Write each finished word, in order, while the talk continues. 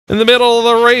In the middle of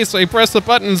the race, I press the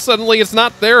button and suddenly it's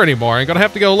not there anymore. I'm gonna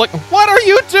have to go look. What are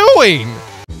you doing?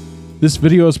 This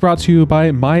video is brought to you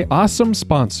by my awesome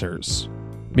sponsors.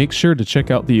 Make sure to check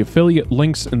out the affiliate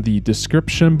links in the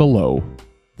description below.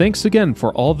 Thanks again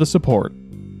for all the support.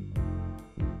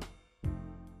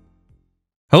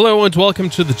 Hello and welcome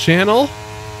to the channel.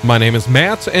 My name is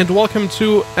Matt and welcome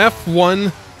to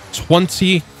F1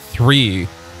 23.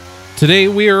 Today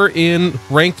we are in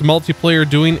ranked multiplayer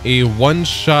doing a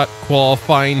one-shot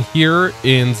qualifying here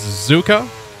in Suzuka.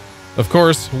 Of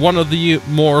course, one of the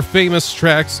more famous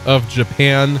tracks of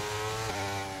Japan.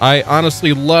 I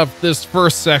honestly love this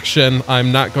first section,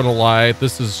 I'm not gonna lie.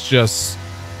 This is just...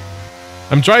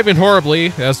 I'm driving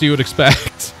horribly, as you would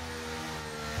expect.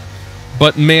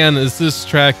 But man, is this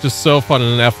track just so fun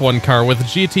in an F1 car. With a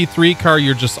GT3 car,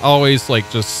 you're just always like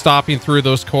just stopping through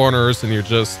those corners and you're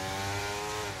just...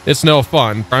 It's no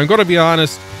fun. I'm going to be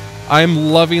honest, I'm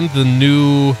loving the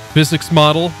new physics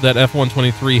model that F1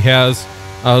 23 has.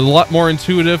 A lot more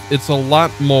intuitive. It's a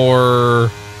lot more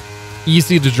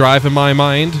easy to drive in my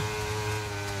mind.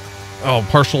 Oh,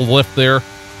 partial lift there.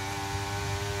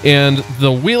 And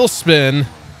the wheel spin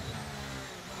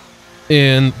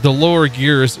in the lower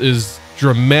gears is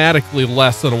dramatically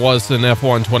less than it was in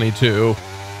F1 22.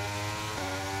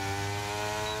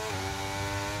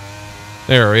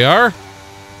 There we are.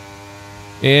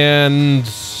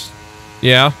 And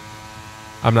yeah,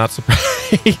 I'm not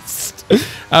surprised.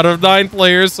 Out of 9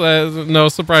 players, no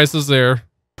surprises there.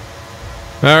 All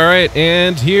right,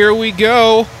 and here we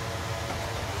go.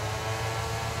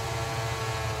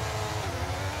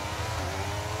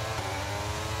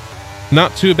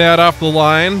 Not too bad off the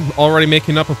line. Already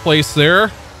making up a place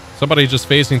there. Somebody just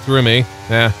phasing through me.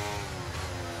 Yeah.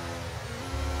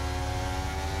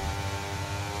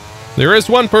 There is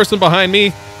one person behind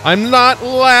me. I'm not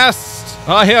last.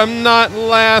 I am not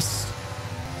last.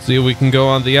 See if we can go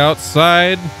on the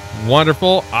outside.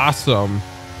 Wonderful. Awesome.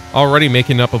 Already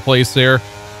making up a place there.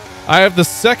 I have the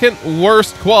second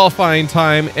worst qualifying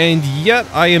time, and yet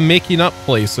I am making up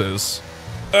places.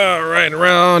 All right,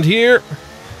 around here.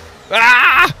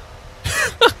 Ah!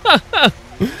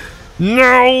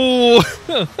 No!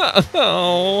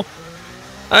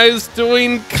 I was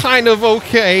doing kind of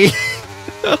okay.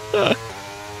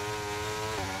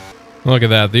 Look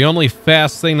at that. The only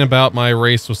fast thing about my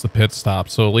race was the pit stop,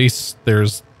 so at least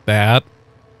there's that.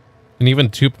 And even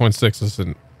 2.6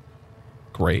 isn't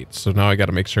great, so now I got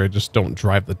to make sure I just don't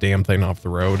drive the damn thing off the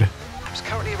road. It's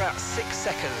currently about 6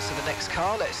 seconds to the next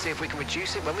car. Let's see if we can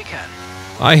reduce it when we can.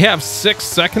 I have 6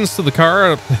 seconds to the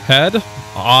car ahead.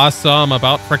 Awesome.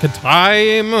 About frickin'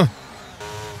 time.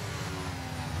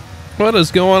 What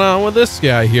is going on with this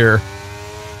guy here?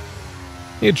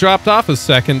 He dropped off a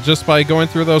second just by going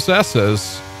through those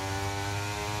S's.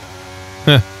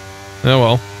 Heh. Oh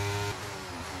well.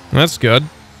 That's good.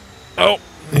 Oh,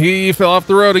 he fell off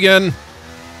the road again.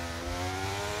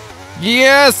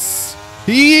 Yes!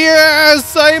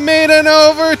 Yes! I made an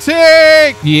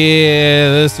overtake!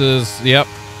 Yeah, this is... Yep.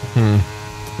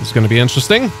 This is going to be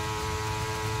interesting.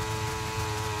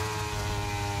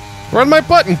 Where'd my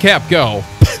button cap go?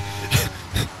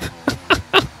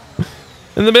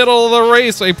 In the middle of the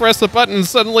race, I press the button and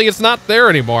suddenly it's not there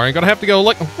anymore. I'm going to have to go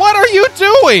look. What are you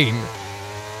doing?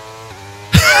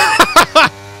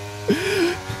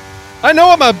 I know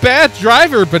I'm a bad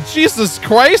driver, but Jesus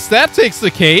Christ, that takes the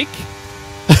cake.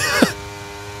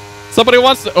 Somebody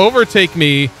wants to overtake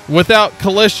me without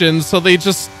collision, so they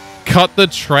just cut the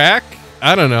track?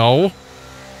 I don't know.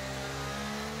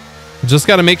 Just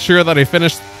got to make sure that I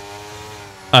finish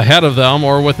ahead of them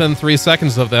or within 3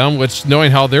 seconds of them, which,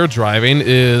 knowing how they're driving,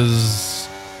 is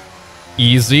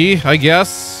easy, I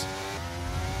guess.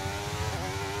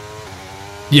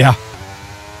 Yeah.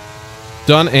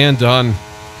 Done and done.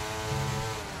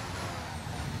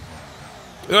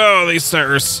 Oh, these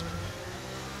tires.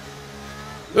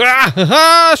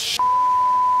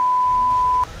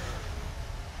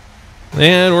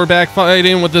 And we're back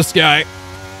fighting with this guy.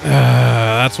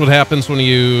 That's what happens when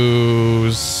you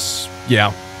use...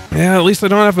 Yeah. Yeah, at least I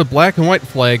don't have a black and white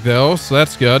flag, though, so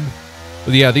that's good.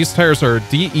 But yeah, these tires are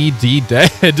DED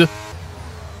dead.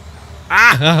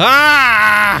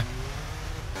 I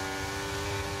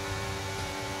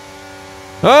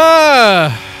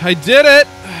did it.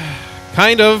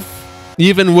 Kind of.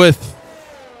 Even with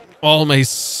all my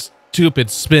stupid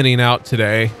spinning out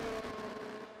today.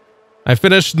 I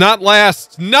finished not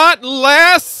last. Not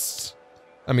last!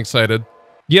 I'm excited.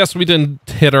 Yes, we didn't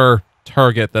hit our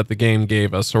target that the game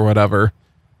gave us or whatever.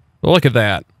 But look at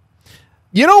that.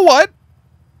 You know what?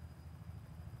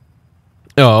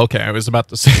 Oh, okay. I was about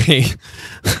to say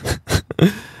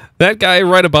That guy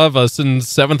right above us in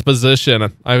 7th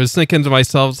position, I was thinking to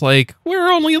myself, like,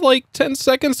 we're only like 10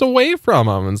 seconds away from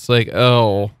him. And it's like,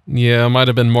 oh, yeah, might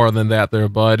have been more than that there,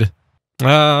 bud.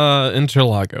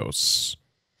 Interlagos.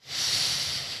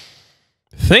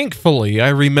 Thankfully, I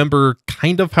remember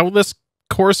kind of how this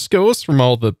course goes from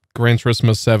all the Gran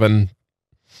Turismo 7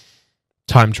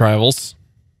 time trials.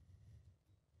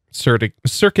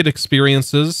 Circuit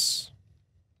experiences.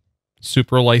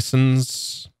 Super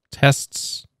license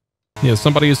tests. Yeah,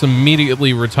 somebody is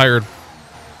immediately retired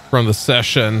from the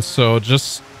session, so I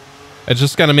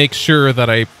just gotta make sure that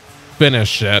I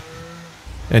finish it.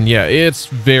 And yeah, it's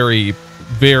very,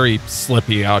 very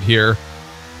slippy out here.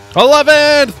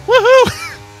 11th!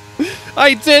 Woohoo!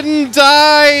 I didn't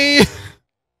die!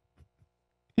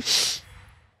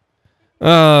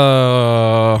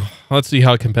 Let's see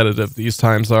how competitive these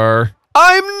times are.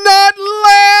 I'm not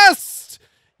last!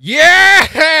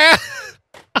 Yeah!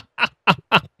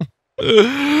 And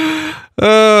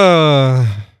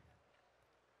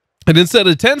instead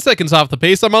of 10 seconds off the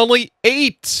pace, I'm only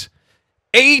 8.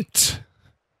 8!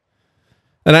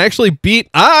 And I actually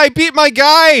I beat my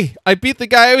guy! I beat the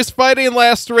guy I was fighting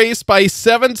last race by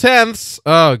 7/10.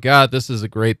 Oh god, this is a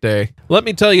great day. Let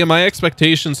me tell you, my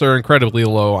expectations are incredibly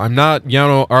low. I'm not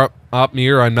Jano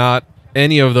Opmeer, I'm not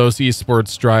any of those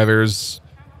esports drivers.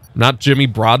 I'm not Jimmy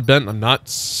Broadbent, I'm not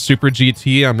Super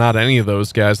GT, I'm not any of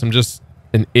those guys. I'm just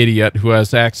an idiot who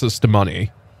has access to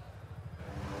money.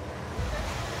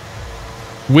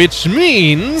 Which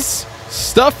means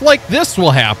stuff like this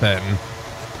will happen.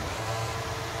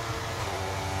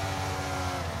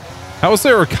 How is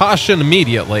there a caution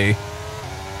immediately?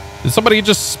 Did somebody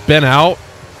just spin out?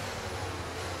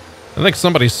 I think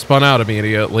somebody spun out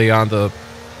immediately on the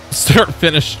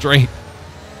start-finish straight.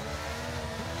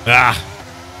 Ah.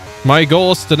 My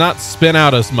goal is to not spin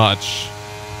out as much.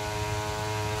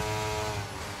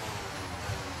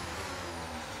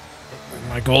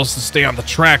 My goal is to stay on the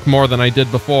track more than I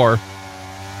did before.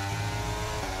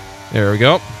 There we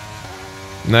go.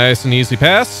 Nice and easy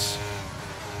pass.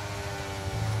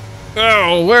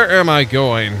 Oh, where am I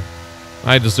going?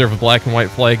 I deserve a black and white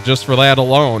flag just for that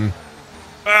alone.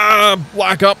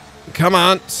 Block up. Come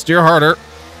on, steer harder.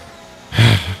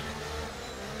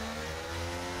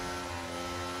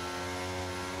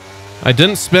 I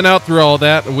didn't spin out through all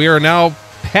that. We are now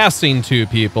passing 2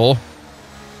 people.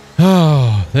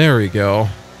 Oh, there we go.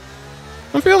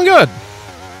 I'm feeling good.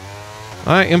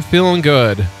 I am feeling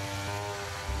good.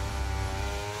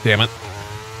 Damn it.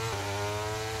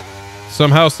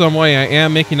 Somehow, some way, I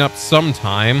am making up some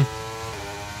time.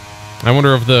 I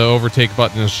wonder if the overtake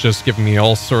button is just giving me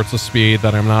all sorts of speed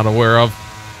that I'm not aware of.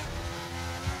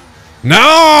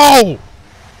 No!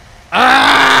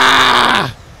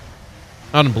 Ah!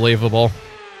 Unbelievable.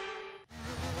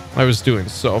 I was doing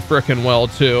so frickin' well,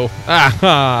 too.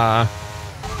 Ah!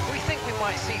 We think we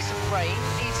might see some rain.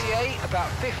 ETA about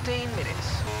 15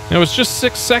 minutes. It was just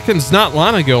 6 seconds not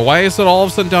long ago. Why is it all of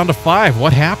a sudden down to 5?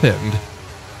 What happened?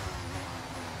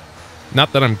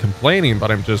 Not that I'm complaining,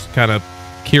 but I'm just kind of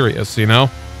curious, you know?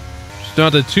 Just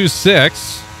down to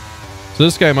 2.6. So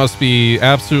this guy must be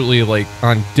absolutely, like,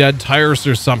 on dead tires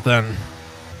or something.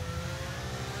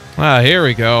 Ah, here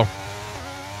we go.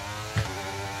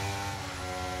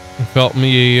 Felt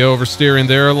me oversteering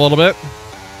there a little bit.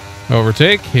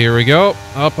 Overtake. Here we go.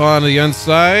 Up on the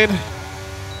inside.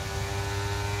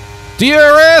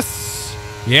 DRS!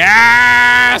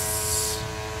 Yes!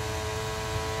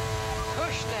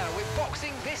 Push now. We're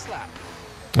boxing this lap.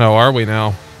 Oh, are we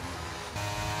now?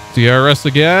 DRS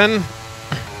again.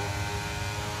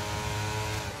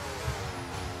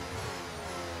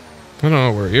 I don't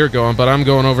know where you're going, but I'm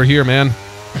going over here, man.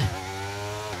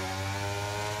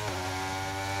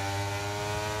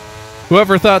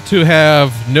 Whoever thought to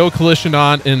have no collision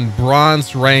on in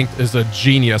bronze ranked is a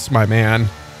genius, my man.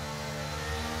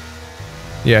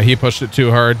 Yeah, he pushed it too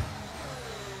hard.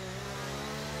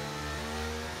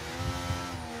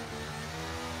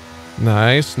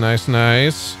 Nice, nice,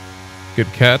 nice. Good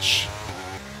catch.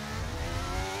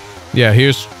 Yeah, he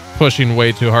was pushing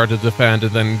way too hard to defend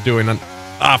and then doing an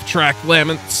off-track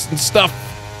laments and stuff.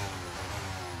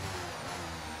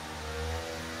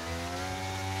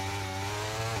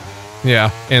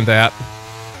 Yeah, and that.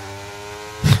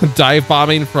 Dive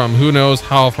bombing from who knows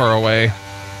how far away.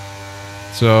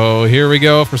 So here we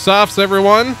go for softs,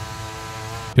 everyone.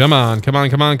 Come on, come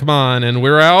on, come on, come on. And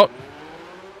we're out.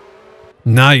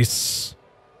 Nice.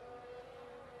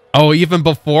 Oh, even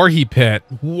before he pit.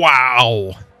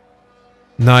 Wow.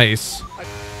 Nice.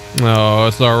 Oh,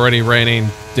 it's already raining.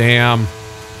 Damn.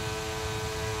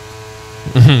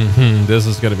 This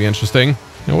is going to be interesting.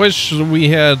 I wish we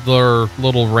had our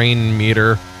little rain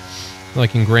meter.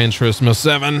 Like in Gran Turismo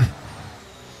 7.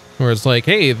 Where it's like,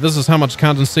 hey, this is how much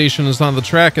condensation is on the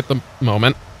track at the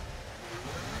moment.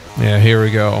 Yeah, here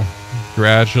we go.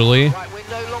 Gradually. Right, we're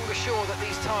no longer sure that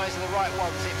these tyres are the right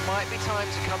ones. It might be time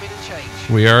to come in and change.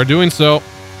 We are doing so.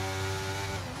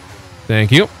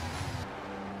 Thank you.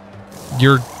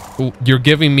 You're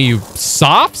giving me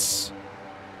softs?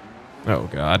 Oh,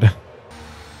 God.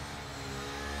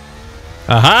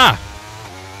 Aha!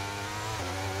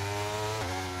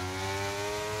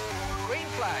 Green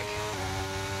flag.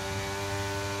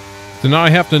 So now I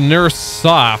have to nurse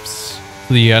softs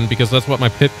to the end because that's what my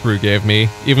pit crew gave me.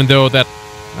 Even though that...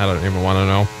 I don't even want to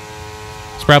know.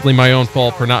 It's probably my own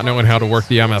fault for not knowing how to work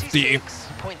the MFD.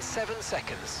 0.7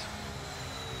 seconds.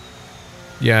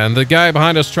 Yeah, and the guy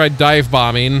behind us tried dive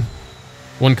bombing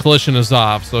when collision is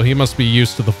off, so he must be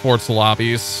used to the Forza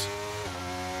lobbies.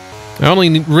 I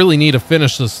only really need to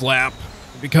finish this lap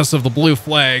because of the blue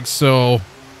flag, so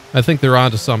I think they're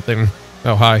onto something.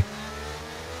 Oh, hi.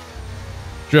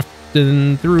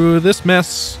 Drifting through this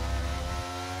mess.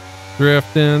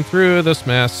 Drifting through this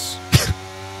mess.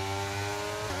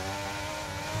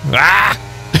 Ah!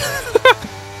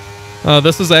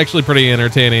 This is actually pretty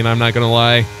entertaining, I'm not gonna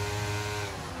lie.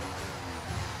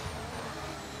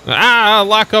 Ah,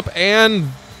 lock up and...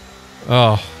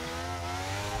 Oh.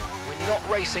 When you're not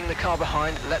racing the car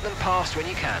behind, let them pass when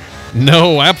you can.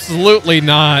 No, absolutely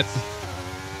not.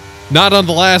 Not on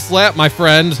the last lap, my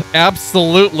friend.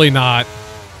 Absolutely not.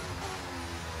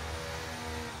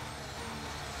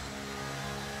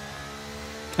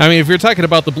 I mean, if you're talking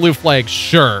about the blue flag,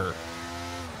 sure.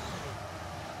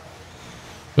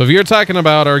 But if you're talking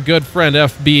about our good friend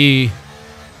FB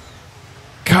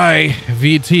Kai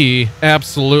VT,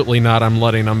 absolutely not. I'm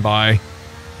letting him by.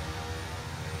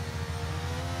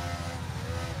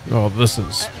 Oh, this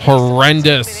is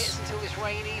horrendous. Until this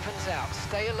rain evens out.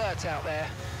 Stay alert out there.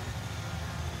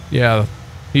 Yeah,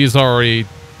 he's already...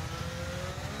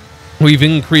 We've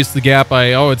increased the gap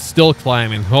by... Oh, it's still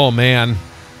climbing. Oh, man.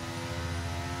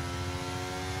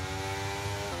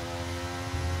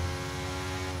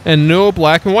 And no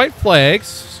black and white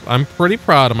flags. I'm pretty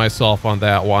proud of myself on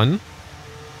that one.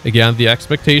 Again, the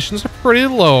expectations are pretty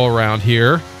low around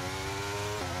here.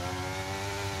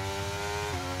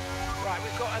 Right,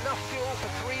 we've got enough fuel for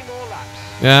 3 more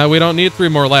laps. Yeah, we don't need 3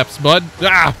 more laps, bud.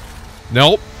 Ah!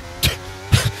 Nope.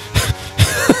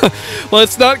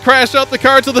 Let's not crash out the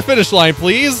car to the finish line,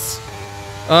 please.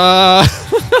 Yeah,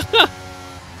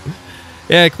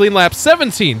 clean lap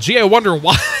 17. Gee, I wonder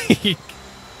why.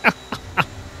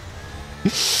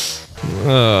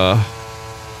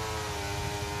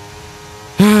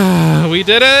 We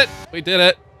did it. We did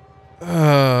it.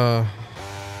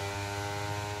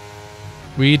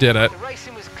 We did it. The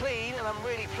racing was clean, and I'm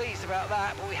really pleased about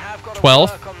that, but we have got to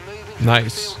 12. work on moving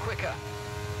Nice. the field quicker.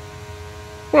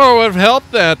 Well, it would have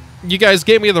helped that you guys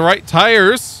gave me the right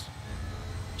tires.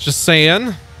 Just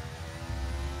saying.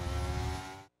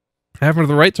 Having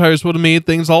the right tires would have made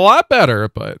things a lot better,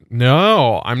 but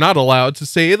no, I'm not allowed to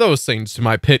say those things to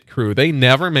my pit crew. They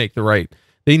never make the right.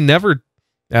 They never,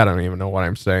 I don't even know what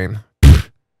I'm saying.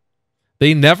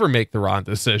 They never make the wrong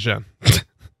decision.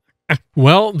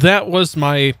 Well, that was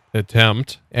my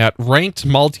attempt at ranked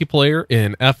multiplayer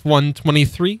in F1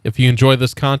 23. If you enjoy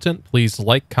this content, please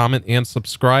like, comment, and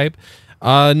subscribe.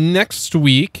 Next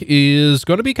week is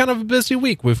going to be kind of a busy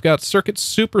week. We've got Circuit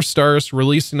Superstars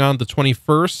releasing on the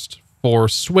 21st for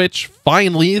Switch.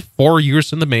 Finally, 4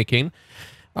 years in the making.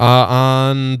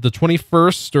 On the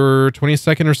 21st or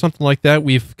 22nd or something like that,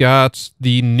 we've got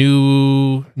the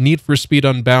new Need for Speed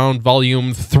Unbound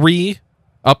Volume 3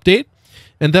 update.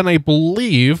 And then I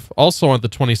believe also on the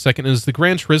 22nd is the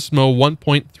Gran Turismo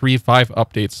 1.35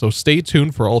 update. So stay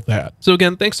tuned for all of that. So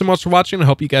again, thanks so much for watching. I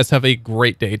hope you guys have a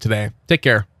great day today. Take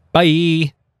care.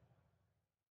 Bye.